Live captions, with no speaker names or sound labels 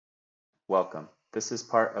Welcome. This is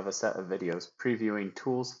part of a set of videos previewing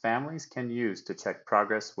tools families can use to check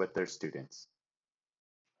progress with their students.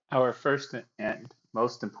 Our first and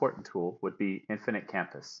most important tool would be Infinite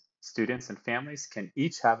Campus. Students and families can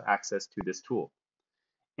each have access to this tool.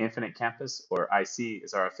 Infinite Campus, or IC,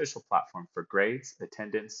 is our official platform for grades,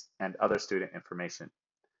 attendance, and other student information.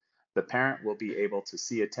 The parent will be able to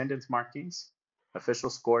see attendance markings, official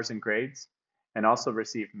scores and grades, and also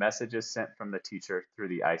receive messages sent from the teacher through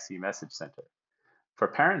the IC Message Center. For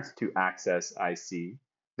parents to access IC,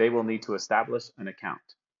 they will need to establish an account.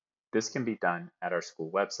 This can be done at our school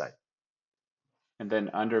website. And then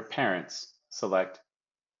under Parents, select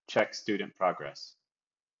Check Student Progress.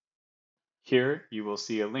 Here you will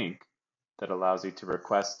see a link that allows you to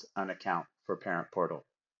request an account for Parent Portal.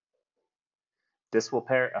 This will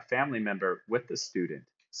pair a family member with the student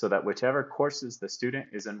so that whichever courses the student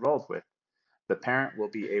is enrolled with, the parent will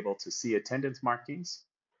be able to see attendance markings,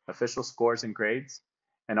 official scores and grades,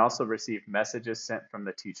 and also receive messages sent from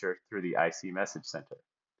the teacher through the IC Message Center.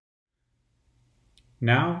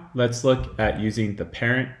 Now let's look at using the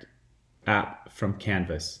Parent app from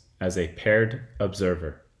Canvas as a paired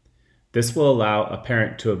observer. This will allow a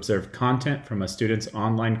parent to observe content from a student's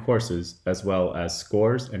online courses as well as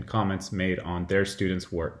scores and comments made on their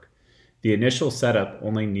student's work. The initial setup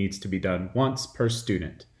only needs to be done once per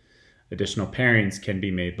student. Additional pairings can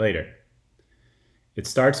be made later. It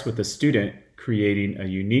starts with the student creating a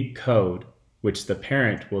unique code which the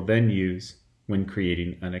parent will then use when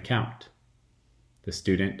creating an account. The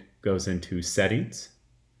student goes into Settings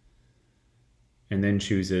and then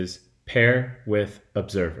chooses Pair with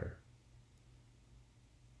Observer.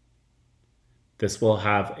 This will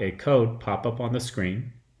have a code pop up on the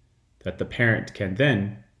screen that the parent can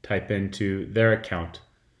then type into their account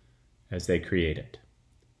as they create it.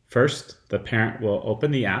 First, the parent will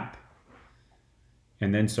open the app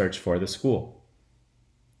and then search for the school.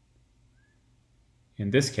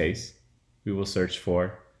 In this case, we will search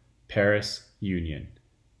for Paris Union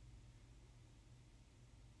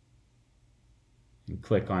and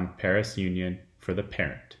click on Paris Union for the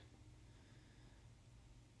parent.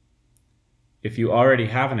 If you already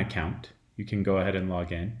have an account, you can go ahead and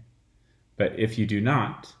log in, but if you do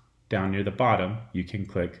not, down near the bottom, you can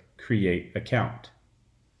click Create Account.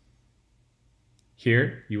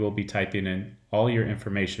 Here, you will be typing in all your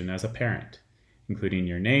information as a parent, including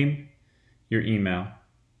your name, your email,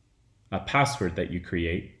 a password that you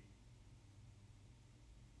create,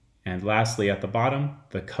 and lastly at the bottom,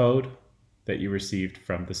 the code that you received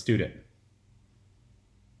from the student.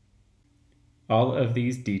 All of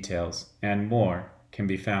these details and more can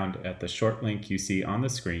be found at the short link you see on the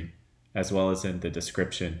screen, as well as in the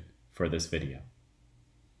description for this video.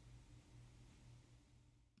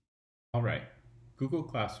 All right, Google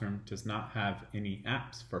Classroom does not have any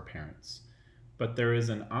apps for parents, but there is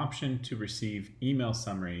an option to receive email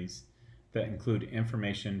summaries that include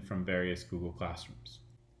information from various Google Classrooms.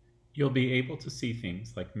 You'll be able to see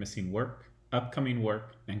things like missing work, upcoming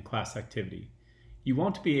work, and class activity. You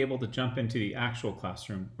won't be able to jump into the actual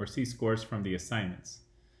classroom or see scores from the assignments.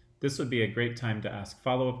 This would be a great time to ask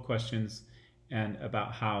follow-up questions and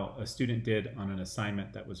about how a student did on an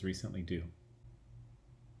assignment that was recently due.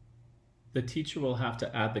 The teacher will have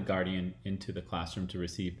to add the guardian into the classroom to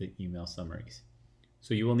receive the email summaries.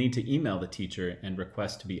 So you will need to email the teacher and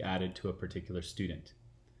request to be added to a particular student.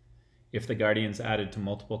 If the guardian is added to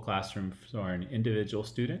multiple classrooms or an individual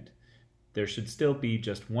student, there should still be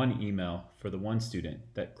just one email for the one student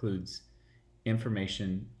that includes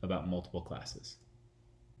information about multiple classes.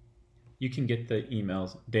 You can get the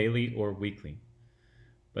emails daily or weekly,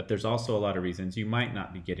 but there's also a lot of reasons you might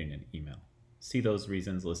not be getting an email. See those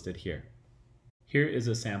reasons listed here. Here is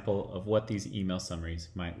a sample of what these email summaries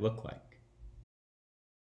might look like.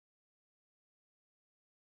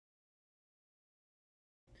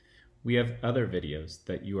 We have other videos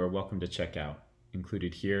that you are welcome to check out,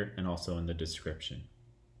 included here and also in the description.